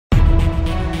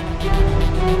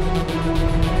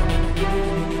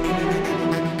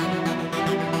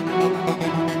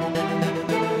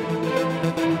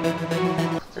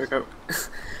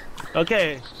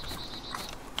Okay.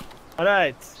 All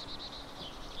right.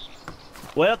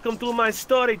 Welcome to my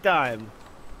story time.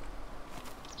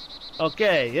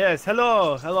 Okay. Yes.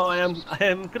 Hello. Hello. I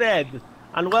am Cred,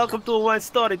 and welcome to my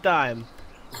story time.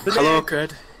 Today, Hello,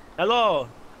 Cred. hello.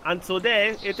 And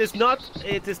today it is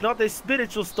not a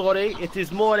spiritual story. It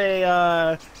is more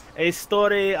a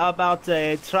story about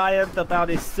a triumph, about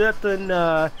a certain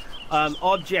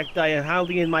object I am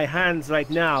holding in my hands right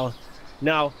now.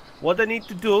 Now, what I need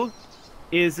to do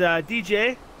is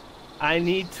DJ. I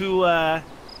need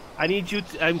you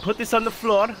to put this on the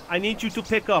floor. I need you to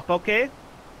pick up. Okay?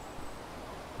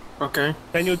 Okay.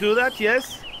 Can you do that?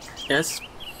 Yes. Yes.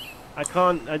 I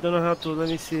can't. I don't know how to. Let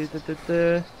me see.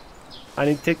 I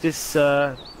need to take this.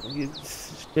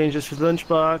 Change this for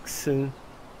lunchbox and.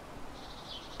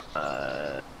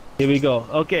 Here we go.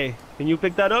 Okay. Can you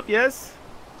pick that up? Yes.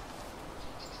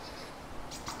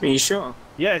 Are you sure?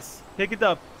 Yes. Pick it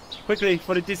up quickly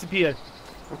before it disappears.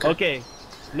 Okay. Okay.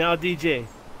 Now DJ.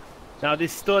 Now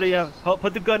this story.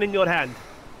 Put the gun in your hand.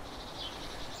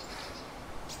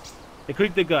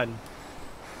 Equip the gun.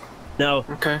 Now.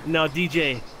 Okay. Now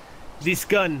DJ. This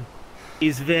gun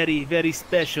is very, very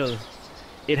special.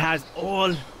 It has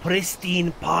all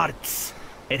pristine parts.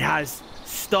 It has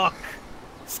stock,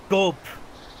 scope,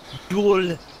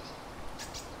 dual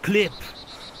clip,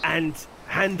 and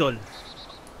handle.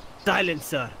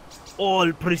 Silencer,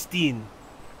 all pristine.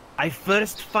 I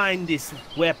first find this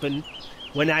weapon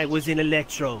when I was in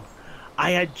Electro.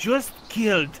 I had just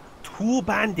killed 2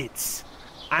 bandits,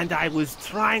 and I was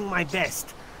trying my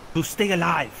best to stay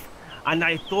alive. And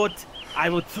I thought I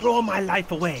would throw my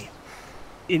life away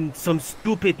in some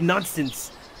stupid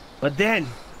nonsense. But then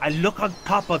I look on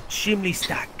top of chimney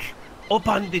stack, up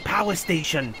on the power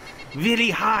station, very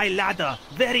high ladder,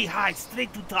 very high,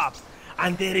 straight to top,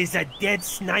 and there is a dead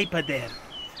sniper there.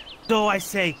 So I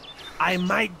say, I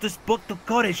might just book the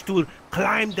courage to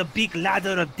climb the big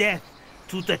ladder of death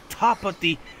to the top of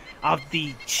the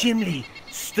chimney,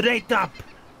 straight up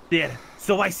there.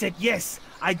 So I said, yes,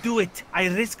 I do it. I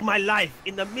risk my life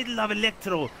in the middle of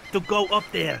Electro to go up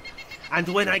there. And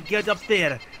when I get up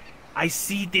there, I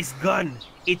see this gun.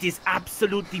 It is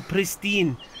absolutely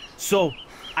pristine. So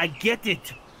I get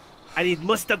it. And it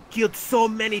must have killed so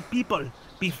many people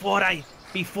before I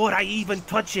even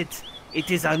touch it.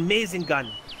 It is an amazing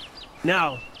gun.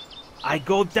 Now, I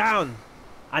go down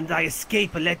and I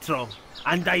escape Electro.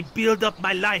 And I build up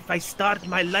my life. I start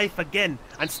my life again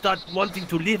and start wanting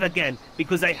to live again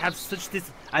because I have such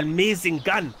this amazing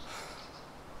gun.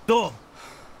 So,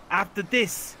 after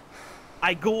this,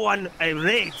 I go on a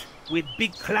raid with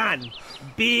big clan.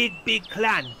 Big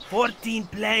clan. 14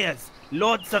 players.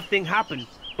 Lots of things happen.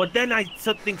 But then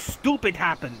something stupid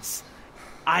happens.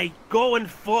 I go and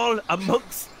fall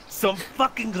amongst some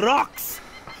fucking rocks.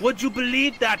 Would you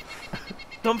believe that?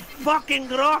 Some fucking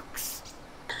rocks.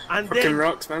 And then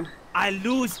rocks, man. I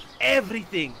lose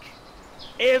everything.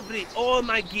 All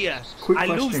my gear. Quick I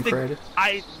question, lose the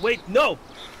Cred. wait, no.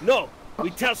 We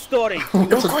tell story.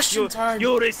 No question time.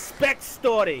 You respect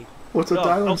story. What's a No,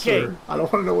 silencer? okay. I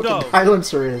don't want to know what No. the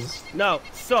silencer is. No,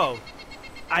 so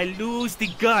I lose the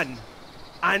gun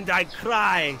and I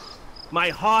cry. My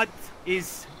heart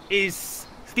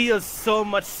feels so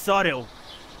much sorrow.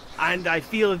 And I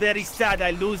feel very sad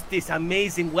I lose this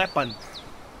amazing weapon.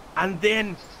 And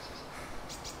then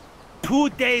 2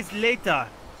 days later,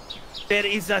 there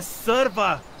is a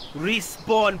server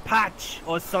respawn patch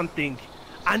or something,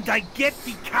 and I get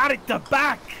the character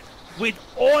back with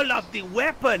all of the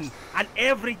weapon and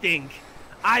everything.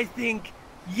 I think,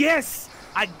 yes,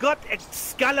 I got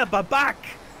Excalibur back.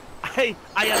 I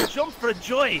am jumped for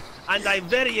joy, and I'm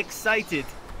very excited.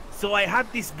 So I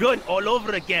have this gun all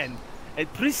over again,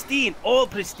 and pristine, all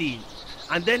pristine.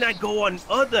 And then I go on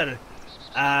other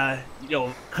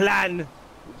clan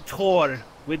tour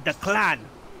with the clan,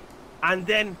 and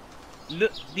then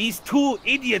look, these 2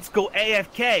 idiots go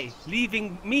AFK,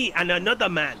 leaving me and another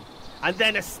man, and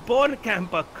then a spawn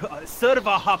camper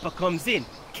server hopper comes in,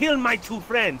 kill my 2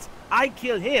 friends, I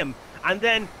kill him, and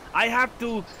then I have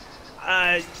to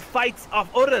fight off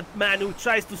other man who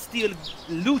tries to steal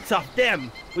loot off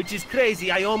them, which is crazy.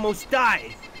 I almost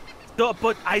die, so,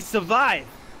 but I survive,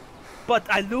 but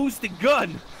I lose the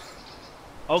gun.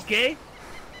 Okay?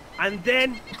 And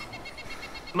then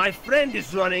my friend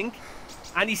is running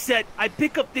and he said, I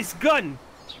pick up this gun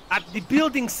at the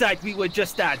building site we were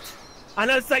just at. And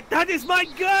I was like, that is my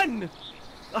gun!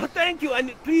 Oh, thank you.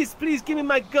 And please give me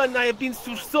my gun. I have been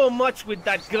through so much with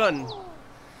that gun.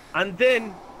 And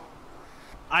then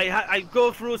I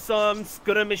go through some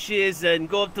skirmishes and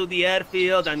go to the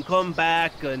airfield and come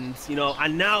back and,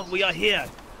 and now we are here.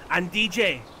 And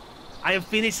DJ, I am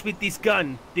finished with this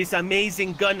gun. This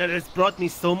amazing gun that has brought me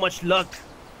so much luck.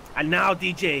 And now,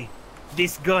 DJ,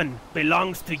 this gun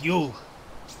belongs to you.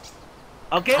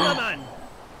 Okay, my man?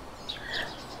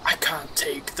 I can't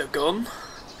take the gun.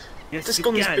 Yes, This you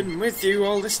gun's can. been with you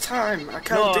all this time. I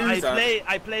can't do that.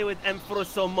 I play with M4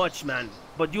 so much, man.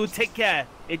 But you take care.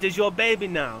 It is your baby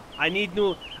now.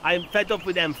 I'm fed up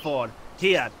with M4.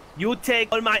 Here, you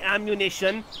take all my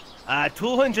ammunition,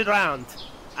 200 rounds,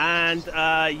 and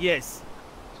yes,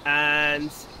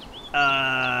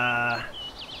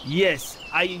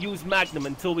 I use Magnum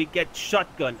until we get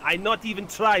shotgun. I not even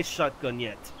try shotgun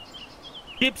yet.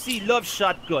 Gypsy loves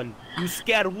shotgun. You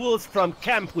scare wolves from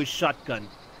camp with shotgun.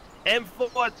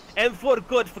 M4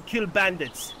 good for kill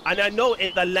bandits. And I know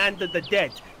in the land of the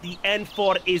dead, the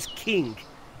M4 is king.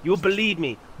 You believe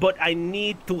me, but I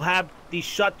need to have the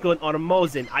shotgun or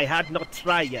Mosin. I had not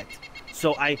tried yet.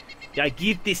 So I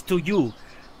give this to you.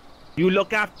 You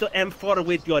look after M4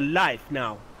 with your life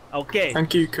now. Okay?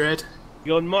 Thank you, Cred.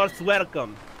 You're most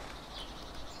welcome.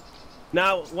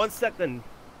 Now, 1 second.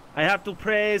 I have to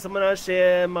praise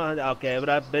Hashem. Okay,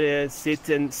 but sit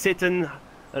and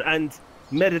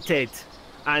meditate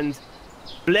and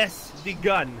bless the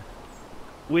gun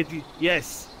with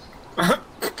yes.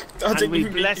 And we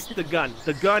bless the gun.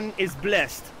 The gun is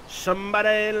blessed.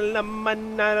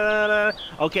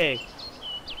 Okay.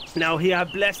 Now he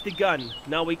have blessed the gun.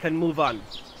 Now we can move on.